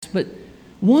but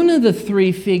one of the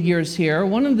three figures here,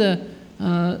 one of the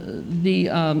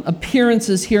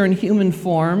appearances here in human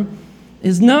form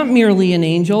is not merely an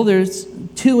angel. There's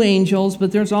two angels,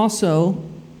 but there's also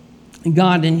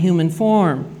God in human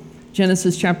form.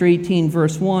 Genesis chapter 18,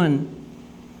 verse 1.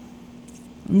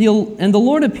 And the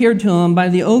Lord appeared to him by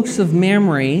the oaks of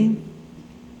Mamre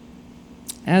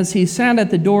as he sat at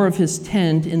the door of his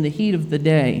tent in the heat of the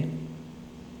day.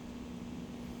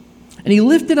 And he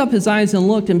lifted up his eyes and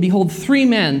looked, and behold, three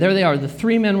men, there they are, the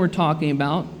three men we're talking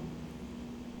about,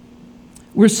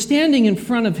 were standing in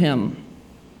front of him.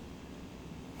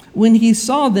 When he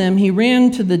saw them, he ran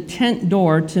to the tent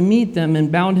door to meet them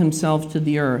and bowed himself to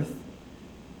the earth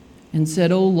and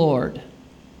said, O Lord,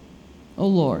 O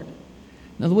Lord.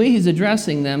 Now, the way he's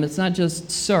addressing them, it's not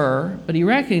just sir, but he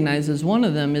recognizes one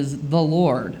of them is the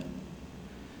Lord.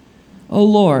 O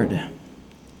Lord,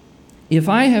 if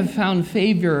I have found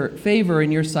favor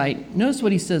in your sight, notice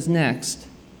what he says next.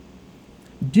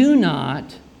 Do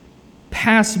not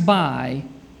pass by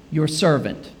your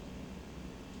servant.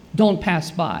 Don't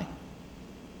pass by.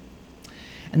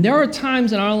 And there are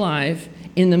times in our life,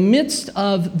 in the midst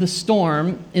of the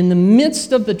storm, in the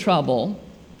midst of the trouble,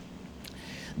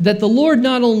 that the Lord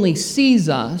not only sees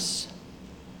us,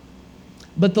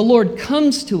 but the Lord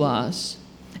comes to us.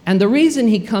 And the reason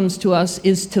he comes to us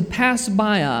is to pass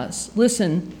by us,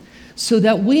 listen, so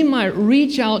that we might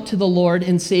reach out to the Lord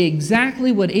and say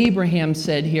exactly what Abraham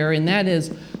said here, and that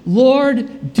is,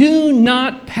 Lord, do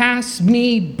not pass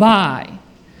me by.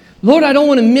 Lord, I don't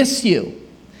want to miss you.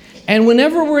 And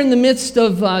whenever we're in the midst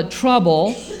of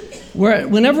trouble,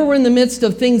 whenever we're in the midst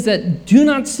of things that do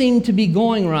not seem to be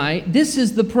going right, this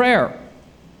is the prayer.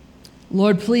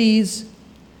 Lord, please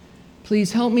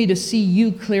help me to see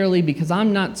you clearly because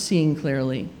I'm not seeing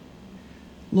clearly.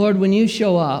 Lord, when you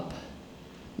show up,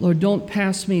 Lord, don't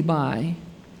pass me by.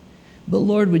 But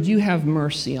Lord, would you have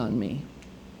mercy on me?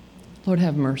 Lord,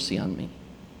 have mercy on me.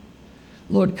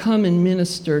 Lord, come and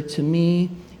minister to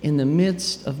me in the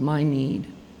midst of my need.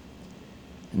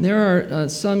 And there are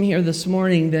some here this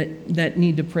morning that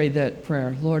need to pray that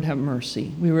prayer. Lord, have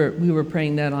mercy. We were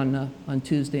praying that on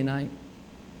Tuesday night.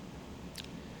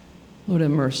 Lord,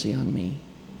 have mercy on me.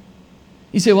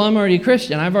 You say, well, I'm already a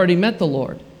Christian. I've already met the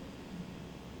Lord.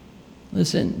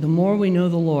 Listen, the more we know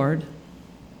the Lord,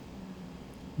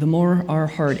 the more our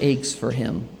heart aches for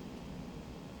him.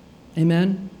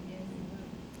 Amen?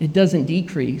 It doesn't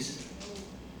decrease.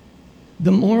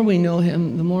 The more we know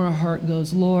him, the more our heart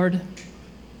goes, Lord,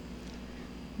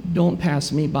 don't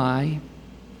pass me by.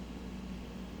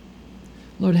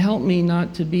 Lord, help me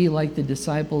not to be like the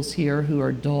disciples here who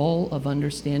are dull of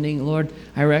understanding. Lord,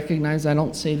 I recognize, I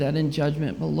don't say that in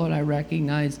judgment, but Lord, I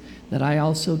recognize that I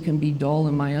also can be dull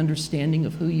in my understanding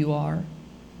of who you are.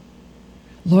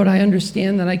 Lord, I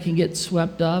understand that I can get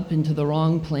swept up into the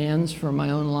wrong plans for my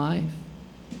own life.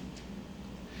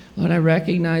 Lord, I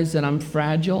recognize that I'm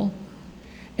fragile,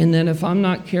 and that if I'm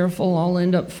not careful, I'll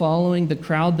end up following the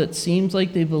crowd that seems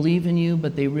like they believe in you,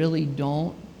 but they really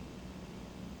don't.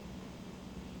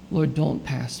 Lord, don't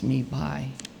pass me by.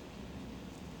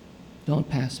 Don't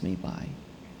pass me by.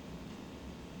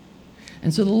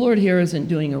 And so the Lord here isn't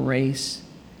doing a race.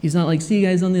 He's not like, see you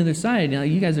guys on the other side. Now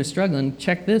you guys are struggling.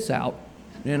 Check this out,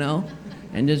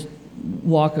 and just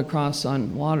walk across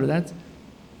on water.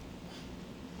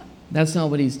 That's not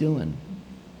what he's doing.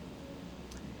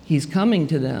 He's coming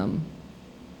to them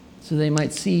so they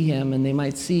might see him, and they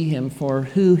might see him for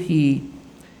who he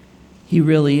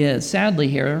really is. Sadly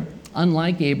here,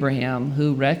 unlike Abraham,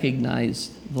 who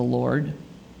recognized the Lord,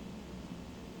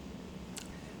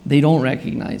 they don't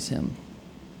recognize him.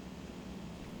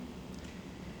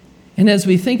 And as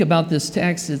we think about this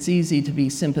text, it's easy to be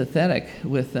sympathetic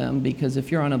with them, because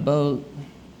if you're on a boat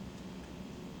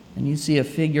and you see a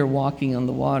figure walking on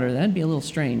the water, that'd be a little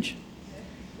strange.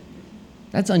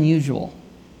 That's unusual.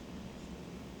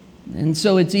 And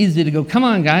so it's easy to go, come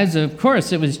on, guys, of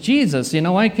course it was Jesus.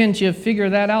 Why can't you figure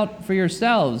that out for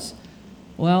yourselves?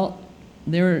 Well,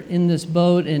 they're in this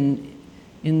boat and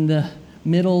in the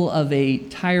middle of a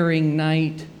tiring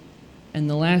night, and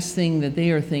the last thing that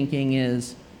they are thinking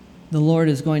is the Lord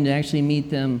is going to actually meet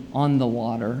them on the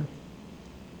water.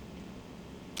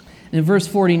 And in verse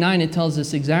 49, it tells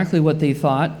us exactly what they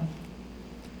thought.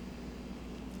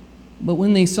 But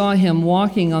when they saw him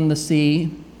walking on the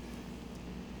sea,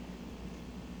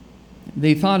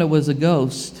 they thought it was a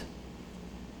ghost.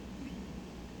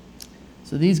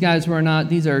 So these guys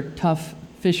these are tough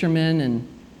fishermen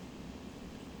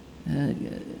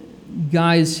and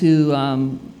guys who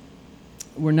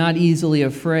were not easily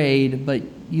afraid, but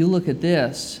you look at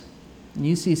this. and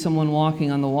you see someone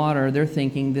walking on the water, they're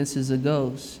thinking this is a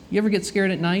ghost. You ever get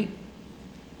scared at night?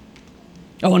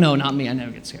 Oh, no, not me. I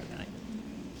never get scared at night.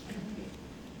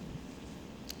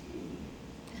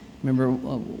 Remember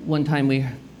one time we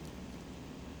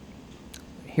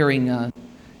hearing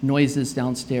noises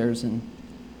downstairs, and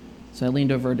so I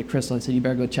leaned over to Crystal. I said, "You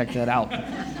better go check that out."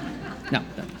 No,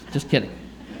 just kidding.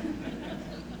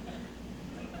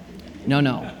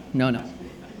 No.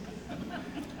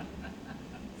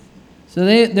 So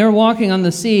they're walking on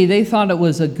the sea. They thought it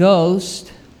was a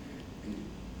ghost,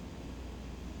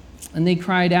 and they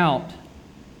cried out.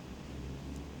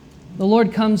 The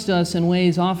Lord comes to us in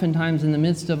ways oftentimes in the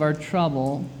midst of our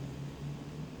trouble,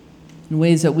 in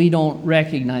ways that we don't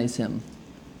recognize him.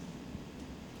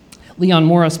 Leon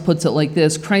Morris puts it like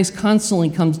this: Christ constantly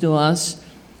comes to us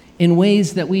in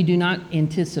ways that we do not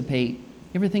anticipate. You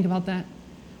ever think about that?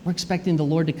 We're expecting the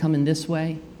Lord to come in this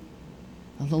way.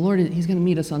 The Lord, he's going to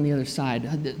meet us on the other side.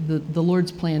 The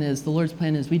Lord's plan is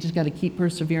we just got to keep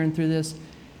persevering through this,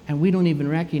 and we don't even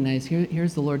recognize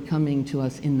here's the Lord coming to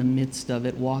us in the midst of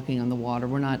it, walking on the water.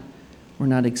 We're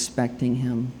not expecting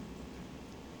him.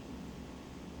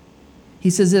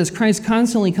 He says this: Christ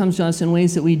constantly comes to us in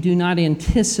ways that we do not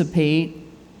anticipate.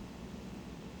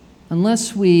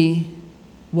 Unless we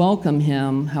welcome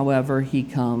him, however he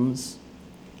comes,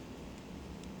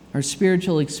 our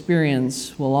spiritual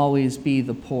experience will always be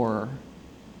the poorer.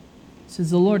 He says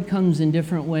the Lord comes in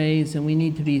different ways, and we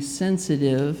need to be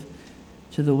sensitive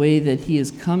to the way that he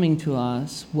is coming to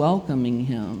us, welcoming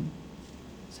him,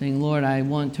 saying, Lord, I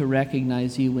want to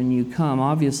recognize you when you come.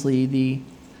 Obviously, the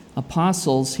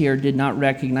apostles here did not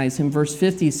recognize him. Verse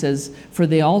 50 says, for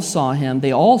they all saw him.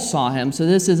 They all saw him. So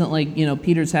this isn't like,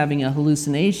 Peter's having a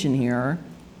hallucination here.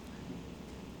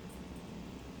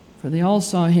 For they all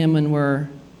saw him and were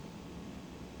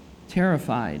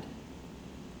terrified.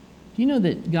 Do you know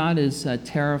that God is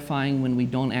terrifying when we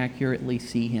don't accurately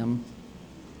see him?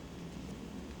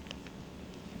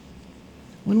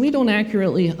 When we don't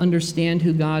accurately understand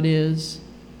who God is,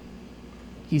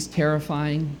 he's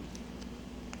terrifying.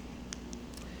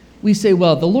 We say,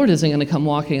 well, the Lord isn't going to come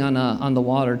walking on the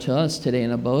water to us today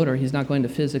in a boat, or he's not going to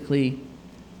physically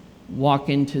walk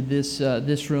into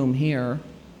this room here.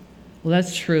 Well,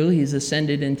 that's true. He's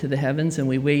ascended into the heavens, and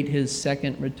we wait his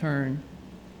second return.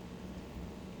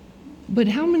 But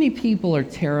how many people are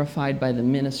terrified by the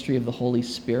ministry of the Holy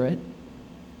Spirit?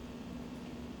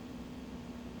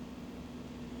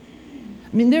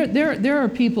 I mean, there are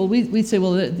people, we say,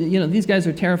 well, these guys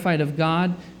are terrified of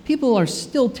God. People are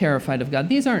still terrified of God.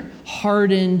 These aren't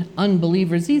hardened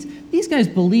unbelievers. These guys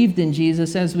believed in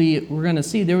Jesus, as we're going to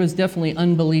see. There was definitely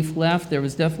unbelief left. There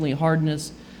was definitely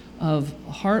hardness of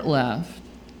heart left.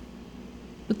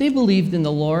 But they believed in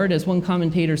the Lord. As one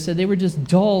commentator said, they were just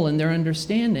dull in their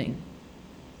understanding.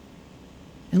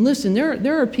 And listen,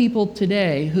 there are people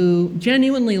today who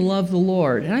genuinely love the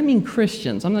Lord. And I mean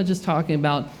Christians. I'm not just talking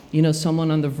about,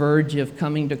 someone on the verge of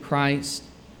coming to Christ.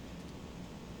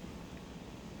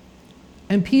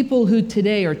 And people who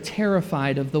today are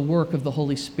terrified of the work of the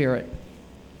Holy Spirit.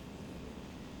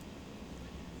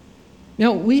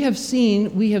 Now, we have seen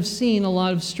a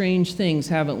lot of strange things,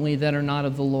 haven't we, that are not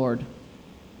of the Lord.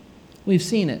 We've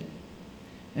seen it.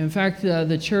 In fact,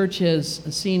 the church has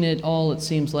seen it all, it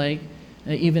seems like,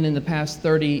 even in the past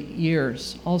 30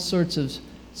 years. All sorts of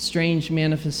strange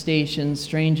manifestations,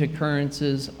 strange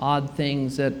occurrences, odd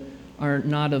things that are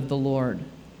not of the Lord.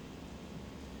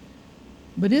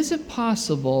 But is it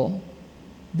possible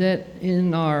that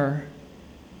in our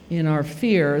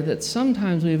fear that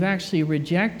sometimes we've actually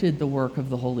rejected the work of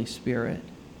the Holy Spirit,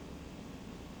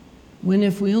 when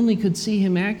if we only could see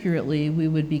him accurately, we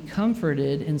would be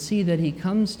comforted and see that he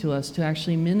comes to us to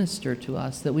actually minister to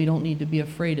us, that we don't need to be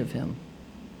afraid of him,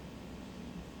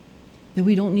 that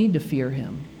we don't need to fear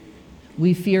him.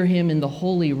 We fear him in the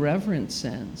holy reverence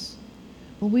sense.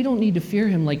 Well, we don't need to fear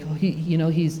him like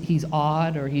he's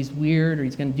odd or he's weird or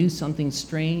he's going to do something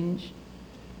strange.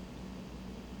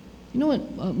 You know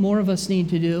what more of us need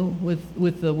to do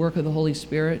with the work of the Holy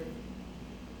Spirit?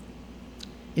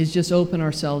 Is just open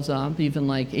ourselves up, even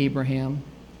like Abraham.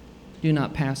 Do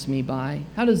not pass me by.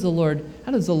 How does the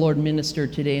Lord minister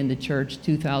today in the church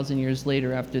 2,000 years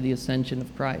later after the ascension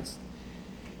of Christ?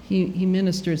 He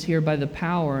ministers here by the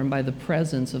power and by the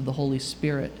presence of the Holy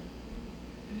Spirit.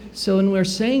 So when we're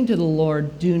saying to the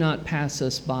Lord, do not pass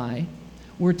us by,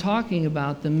 we're talking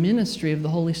about the ministry of the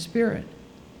Holy Spirit.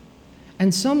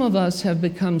 And some of us have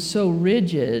become so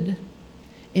rigid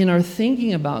in our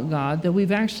thinking about God that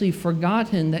we've actually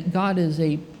forgotten that God is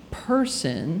a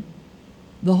person.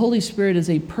 The Holy Spirit is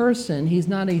a person. He's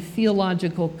not a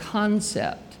theological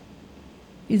concept.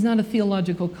 He's not a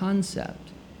theological concept.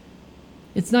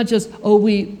 It's not just, oh,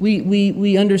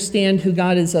 we understand who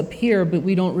God is up here, but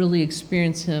we don't really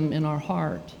experience him in our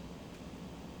heart.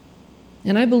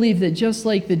 And I believe that just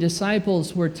like the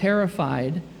disciples were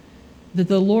terrified, that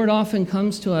the Lord often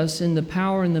comes to us in the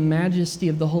power and the majesty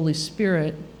of the Holy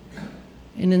Spirit.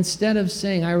 And instead of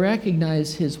saying, I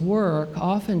recognize his work,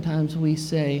 oftentimes we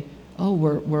say, oh,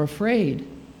 we're afraid.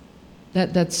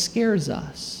 That scares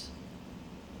us.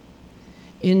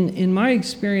 In my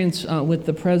experience with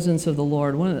the presence of the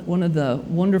Lord, one of the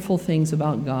wonderful things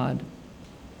about God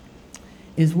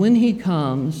is when he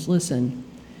comes, listen,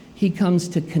 he comes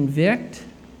to convict,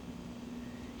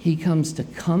 he comes to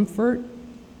comfort,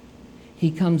 he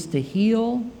comes to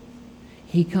heal,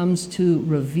 he comes to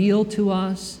reveal to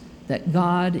us that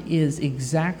God is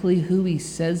exactly who he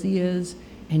says he is,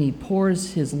 and he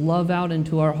pours his love out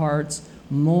into our hearts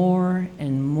more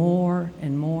and more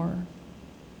and more.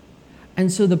 And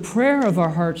so the prayer of our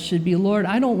hearts should be, Lord,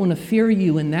 I don't want to fear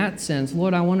you in that sense.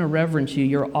 Lord, I want to reverence you.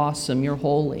 You're awesome. You're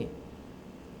holy.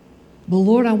 But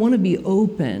Lord, I want to be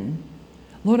open.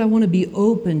 Lord, I want to be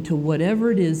open to whatever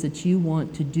it is that you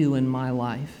want to do in my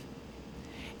life.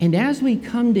 And as we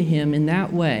come to him in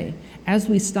that way, as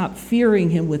we stop fearing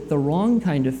him with the wrong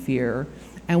kind of fear,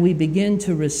 and we begin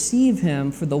to receive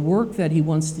him for the work that he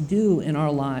wants to do in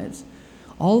our lives,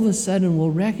 all of a sudden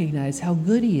we'll recognize how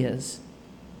good he is.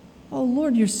 Oh,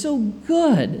 Lord, you're so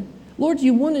good. Lord,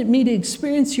 you wanted me to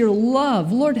experience your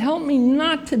love. Lord, help me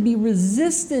not to be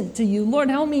resistant to you. Lord,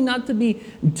 help me not to be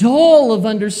dull of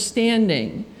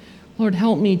understanding. Lord,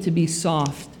 help me to be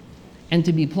soft and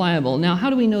to be pliable. Now, how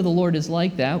do we know the Lord is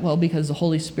like that? Well, because the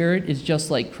Holy Spirit is just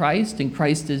like Christ, and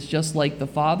Christ is just like the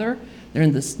Father. They're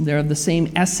of the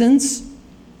same essence.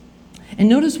 And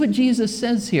notice what Jesus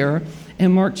says here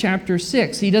in Mark chapter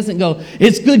 6. He doesn't go,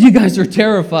 it's good you guys are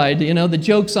terrified, the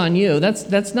joke's on you.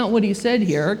 That's not what he said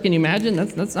here. Can you imagine?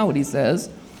 That's not what he says.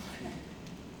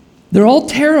 They're all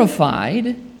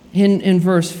terrified in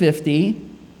verse 50,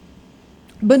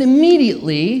 but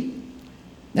immediately,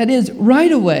 that is,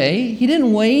 right away, he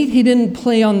didn't wait, he didn't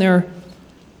play on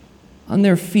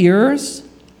their fears.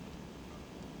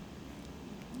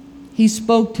 He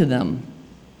spoke to them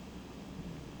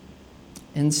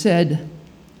and said,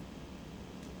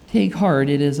 take heart,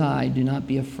 it is I, do not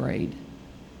be afraid.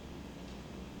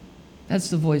 That's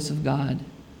the voice of God.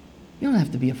 You don't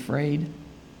have to be afraid.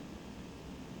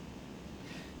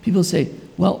 People say,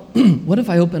 well, what if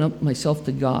I open up myself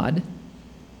to God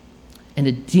and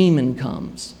a demon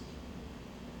comes?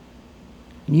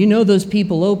 And you know those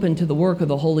people open to the work of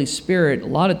the Holy Spirit, a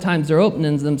lot of times they're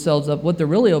opening themselves up. What they're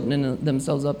really opening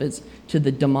themselves up is to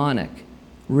the demonic.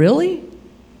 Really?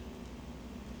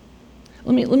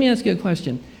 Let me ask you a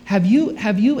question. Have you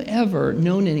ever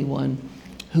known anyone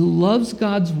who loves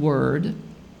God's word,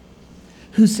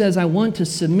 who says, I want to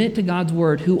submit to God's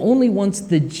word, who only wants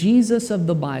the Jesus of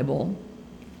the Bible,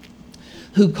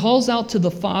 who calls out to the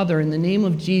Father in the name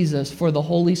of Jesus for the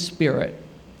Holy Spirit,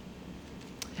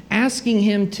 asking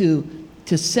him to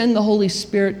send the Holy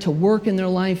Spirit to work in their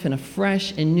life in a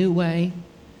fresh and new way?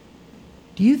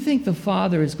 Do you think the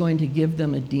Father is going to give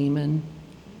them a demon?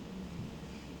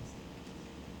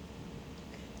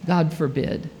 God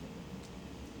forbid.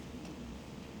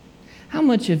 How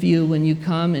much of you, when you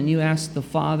come and you ask the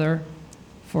Father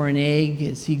for an egg,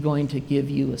 is he going to give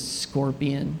you a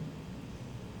scorpion?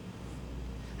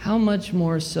 How much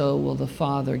more so will the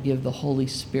Father give the Holy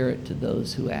Spirit to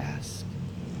those who ask?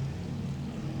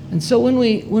 And so when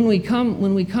we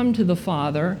come to the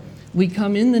Father, we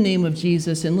come in the name of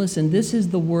Jesus, and listen, this is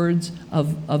the words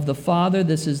of the Father,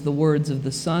 this is the words of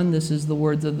the Son, this is the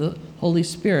words of the Holy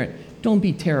Spirit. Don't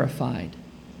be terrified.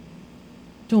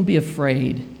 Don't be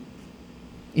afraid.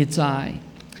 It's I.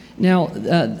 Now,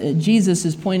 Jesus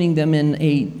is pointing them in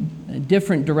a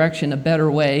different direction, a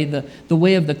better way. The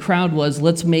way of the crowd was,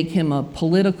 let's make him a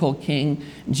political king.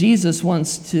 Jesus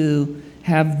wants to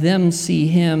have them see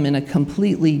him in a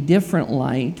completely different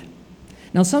light.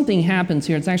 Now, something happens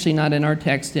here. It's actually not in our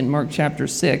text in Mark chapter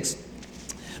 6.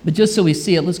 But just so we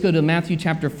see it, let's go to Matthew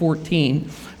chapter 14.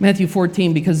 Matthew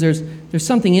 14, because there's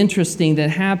something interesting that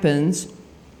happens.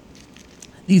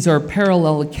 These are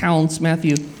parallel accounts.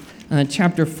 Matthew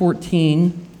chapter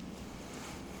 14,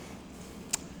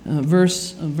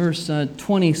 verse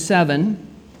 27.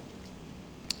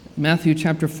 Matthew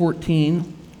chapter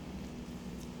 14,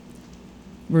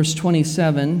 verse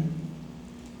 27.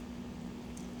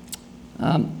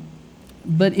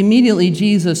 But immediately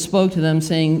Jesus spoke to them,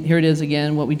 saying, here it is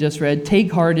again, what we just read,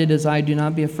 take heart, it is I, do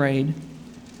not be afraid.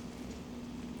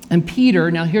 And Peter,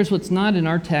 now here's what's not in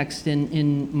our text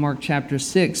in Mark chapter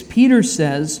 6. Peter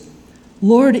says,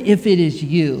 Lord, if it is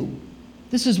you.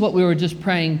 This is what we were just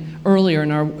praying earlier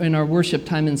in our worship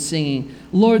time and singing.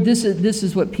 Lord, this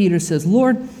is what Peter says.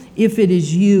 Lord, if it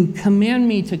is you, command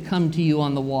me to come to you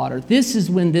on the water. This is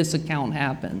when this account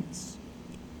happens.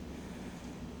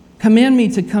 Command me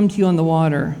to come to you on the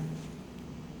water.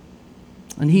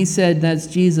 And he said, that's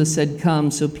Jesus said,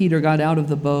 come. So Peter got out of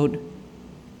the boat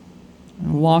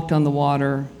and walked on the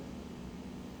water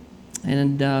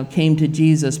and came to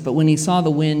Jesus. But when he saw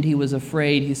the wind, he was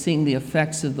afraid. He's seeing the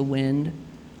effects of the wind.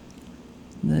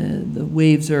 The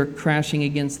waves are crashing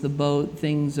against the boat.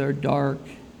 Things are dark.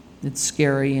 It's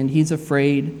scary, and he's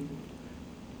afraid.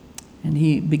 And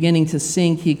he, beginning to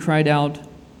sink, he cried out,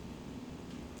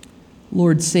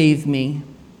 Lord, save me.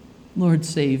 Lord,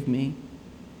 save me.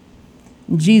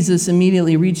 And Jesus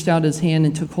immediately reached out his hand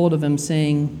and took hold of him,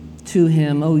 saying to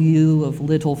him, O you of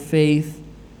little faith,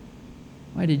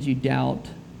 why did you doubt?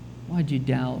 Why did you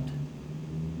doubt?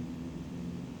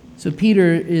 So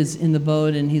Peter is in the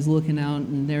boat, and he's looking out,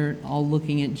 and they're all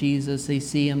looking at Jesus. They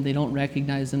see him. They don't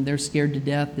recognize him. They're scared to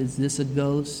death. Is this a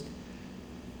ghost?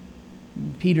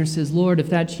 And Peter says, Lord, if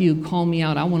that's you, call me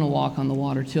out. I want to walk on the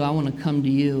water too. I want to come to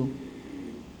you.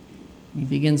 He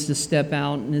begins to step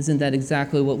out, and isn't that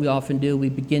exactly what we often do? We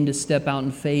begin to step out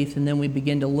in faith, and then we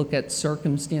begin to look at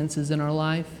circumstances in our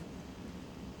life.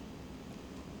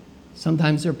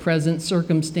 Sometimes they're present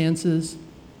circumstances.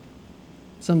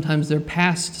 Sometimes they're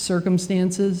past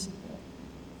circumstances.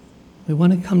 We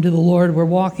want to come to the Lord. We're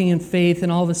walking in faith,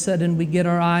 and all of a sudden we get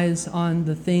our eyes on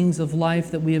the things of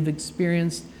life that we have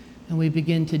experienced, and we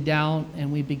begin to doubt,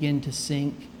 and we begin to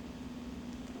sink.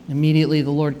 Immediately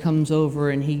the Lord comes over,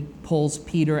 and he pulls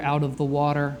Peter out of the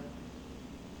water,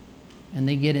 and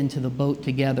they get into the boat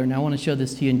together. Now I want to show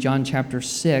this to you in John chapter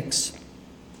 6.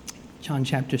 John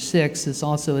chapter 6, this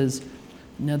also is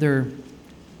another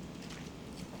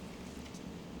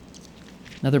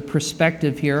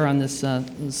perspective here on this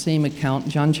same account.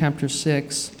 John chapter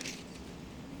 6,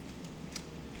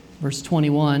 verse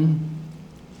 21.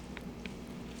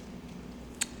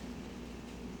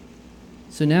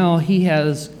 So now he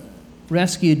has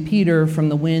rescued Peter from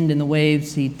the wind and the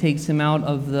waves. He takes him out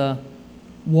of the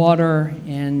water,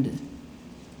 and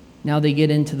now they get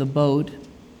into the boat.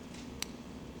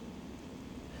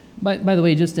 By the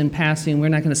way, just in passing, we're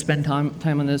not going to spend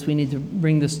time on this. We need to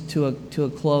bring this to a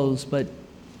close, but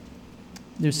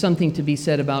there's something to be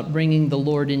said about bringing the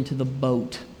Lord into the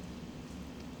boat.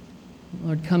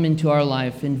 Lord, come into our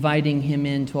life, inviting him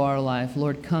into our life.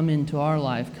 Lord, come into our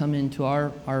life, come into our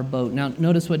boat. Now,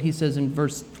 notice what he says in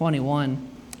verse 21,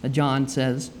 John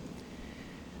says,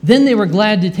 then they were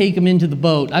glad to take him into the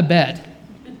boat. I bet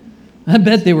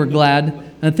they were glad.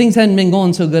 Things hadn't been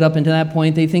going so good up until that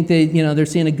point. They think they're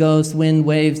seeing a ghost, wind,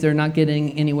 waves. They're not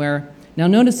getting anywhere. Now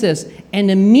notice this. And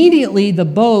immediately the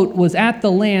boat was at the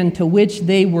land to which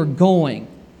they were going.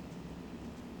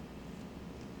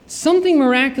 Something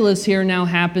miraculous here now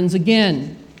happens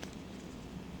again.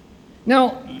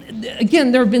 Now,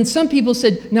 again, there have been some people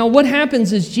said, now what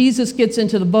happens is Jesus gets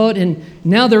into the boat and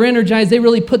now they're energized. They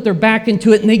really put their back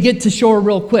into it and they get to shore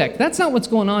real quick. That's not what's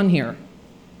going on here.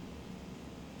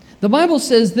 The Bible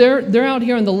says they're out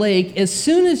here on the lake. As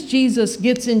soon as Jesus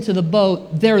gets into the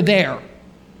boat, they're there.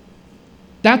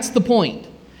 That's the point.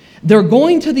 They're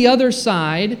going to the other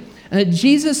side.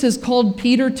 Jesus has called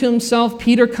Peter to himself.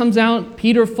 Peter comes out.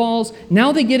 Peter falls.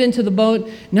 Now they get into the boat.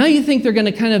 Now you think they're going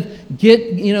to kind of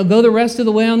go the rest of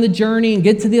the way on the journey and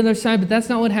get to the other side, but that's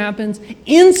not what happens.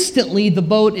 Instantly, the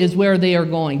boat is where they are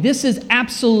going. This is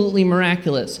absolutely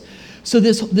miraculous. So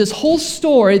this whole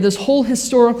story, this whole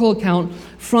historical account,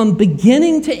 from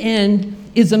beginning to end,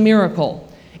 is a miracle.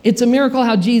 It's a miracle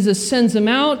how Jesus sends them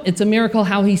out. It's a miracle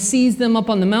how he sees them up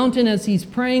on the mountain as he's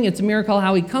praying. It's a miracle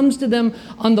how he comes to them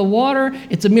on the water.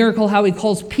 It's a miracle how he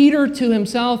calls Peter to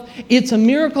himself. It's a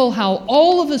miracle how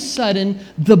all of a sudden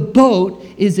the boat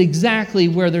is exactly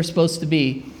where they're supposed to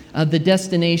be. The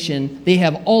destination, they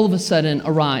have all of a sudden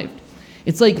arrived.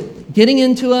 It's like getting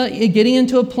into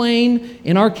a plane.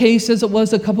 In our case, as it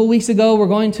was a couple weeks ago, we're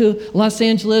going to Los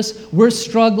Angeles. We're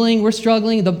struggling.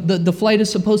 The flight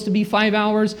is supposed to be 5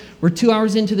 hours. We're 2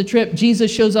 hours into the trip. Jesus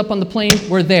shows up on the plane.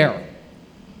 We're there.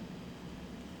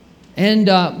 And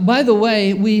by the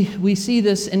way, we see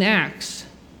this in Acts.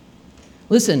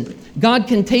 Listen, God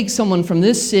can take someone from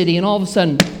this city and all of a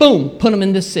sudden, boom, put them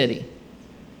in this city.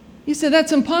 You say,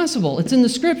 that's impossible. It's in the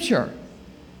Scripture.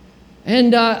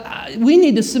 And we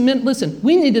need to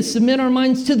submit our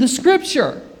minds to the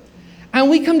Scripture. And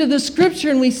we come to the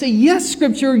Scripture and we say, yes,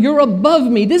 Scripture, you're above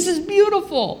me. This is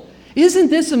beautiful.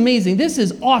 Isn't this amazing? This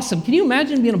is awesome. Can you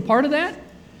imagine being a part of that?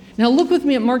 Now look with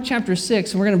me at Mark chapter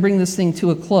 6, and we're going to bring this thing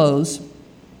to a close.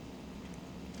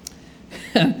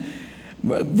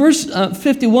 Verse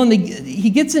 51, he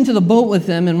gets into the boat with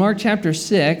them in Mark chapter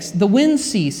 6. The wind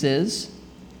ceases.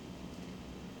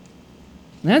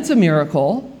 That's a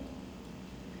miracle.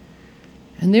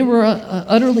 And they were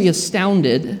utterly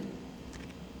astounded,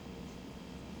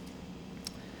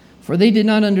 for they did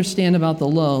not understand about the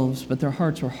loaves, but their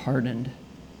hearts were hardened.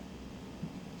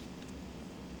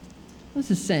 What's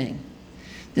this saying?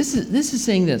 This is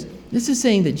saying this. This is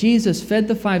saying that Jesus fed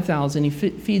the 5,000. He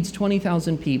feeds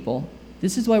 20,000 people.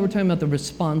 This is why we're talking about the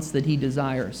response that he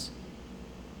desires.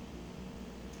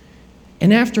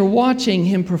 And after watching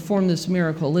him perform this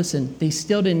miracle, listen, they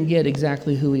still didn't get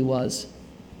exactly who he was.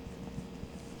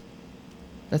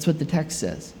 That's what the text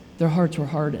says. Their hearts were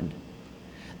hardened.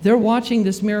 They're watching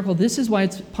this miracle. This is why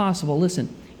it's possible.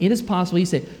 Listen, it is possible. You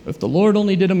say, if the Lord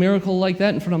only did a miracle like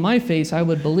that in front of my face, I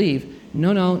would believe.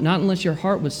 No, not unless your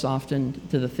heart was softened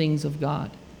to the things of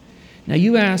God. Now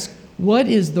you ask, what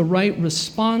is the right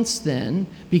response then?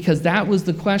 Because that was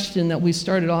the question that we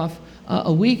started off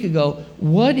a week ago.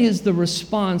 What is the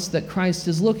response that Christ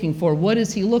is looking for? What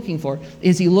is he looking for?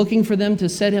 Is he looking for them to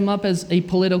set him up as a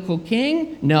political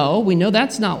king? No, we know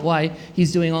that's not why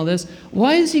he's doing all this.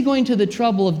 Why is he going to the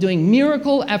trouble of doing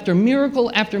miracle after miracle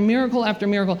after miracle after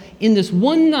miracle in this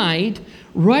one night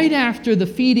right after the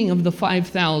feeding of the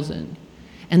 5,000?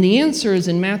 And the answer is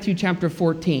in Matthew chapter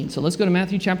 14. So let's go to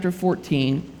Matthew chapter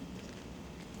 14.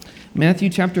 Matthew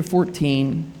chapter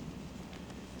 14.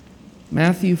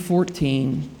 Matthew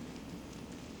 14.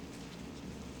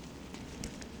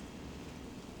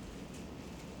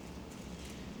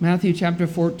 Matthew chapter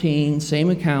 14, same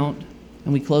account,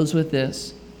 and we close with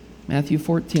this. Matthew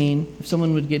 14. If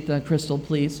someone would get Crystal,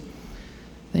 please.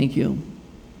 Thank you.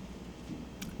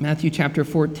 Matthew chapter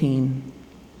 14.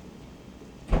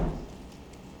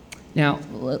 Now,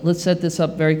 let's set this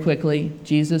up very quickly.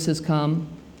 Jesus has come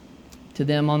to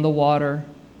them on the water.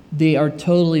 They are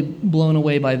totally blown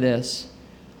away by this.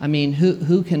 I mean,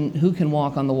 who can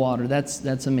walk on the water?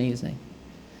 That's amazing.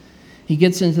 He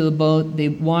gets into the boat. They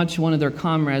watch one of their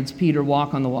comrades, Peter,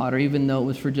 walk on the water, even though it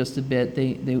was for just a bit.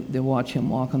 They watch him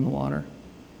walk on the water.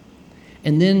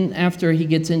 And then after he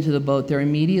gets into the boat, they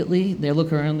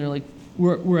look around. They're like,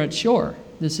 we're at shore.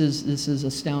 This is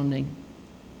astounding.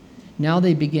 Now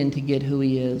they begin to get who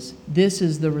he is. This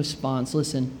is the response.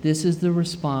 Listen, this is the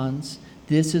response.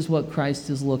 This is what Christ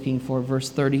is looking for. Verse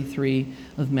 33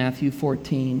 of Matthew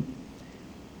 14.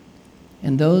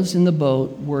 And those in the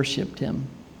boat worshiped him.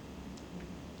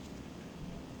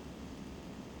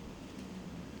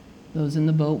 Those in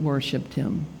the boat worshiped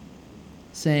him,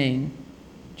 saying,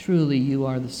 truly you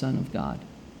are the Son of God.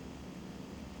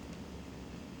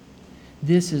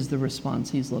 This is the response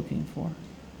he's looking for.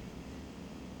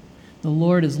 The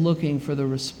Lord is looking for the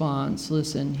response.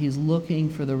 Listen, he's looking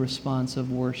for the response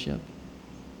of worship.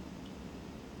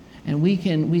 And we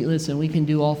can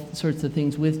do all sorts of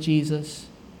things with Jesus.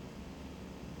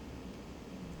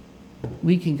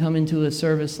 We can come into a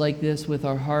service like this with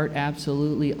our heart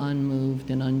absolutely unmoved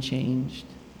and unchanged.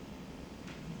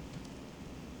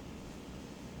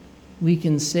 We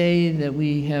can say that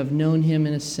we have known him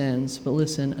in a sense, but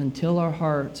listen, until our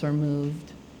hearts are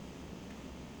moved,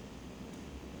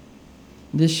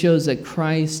 this shows that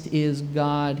Christ is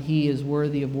God. He is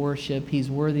worthy of worship. He's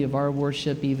worthy of our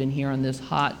worship even here on this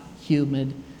hot,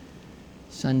 humid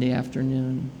Sunday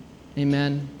afternoon.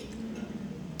 Amen?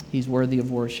 He's worthy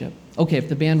of worship. Okay, if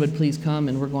the band would please come,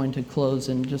 and we're going to close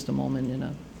in just a moment in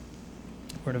a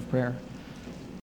word of prayer.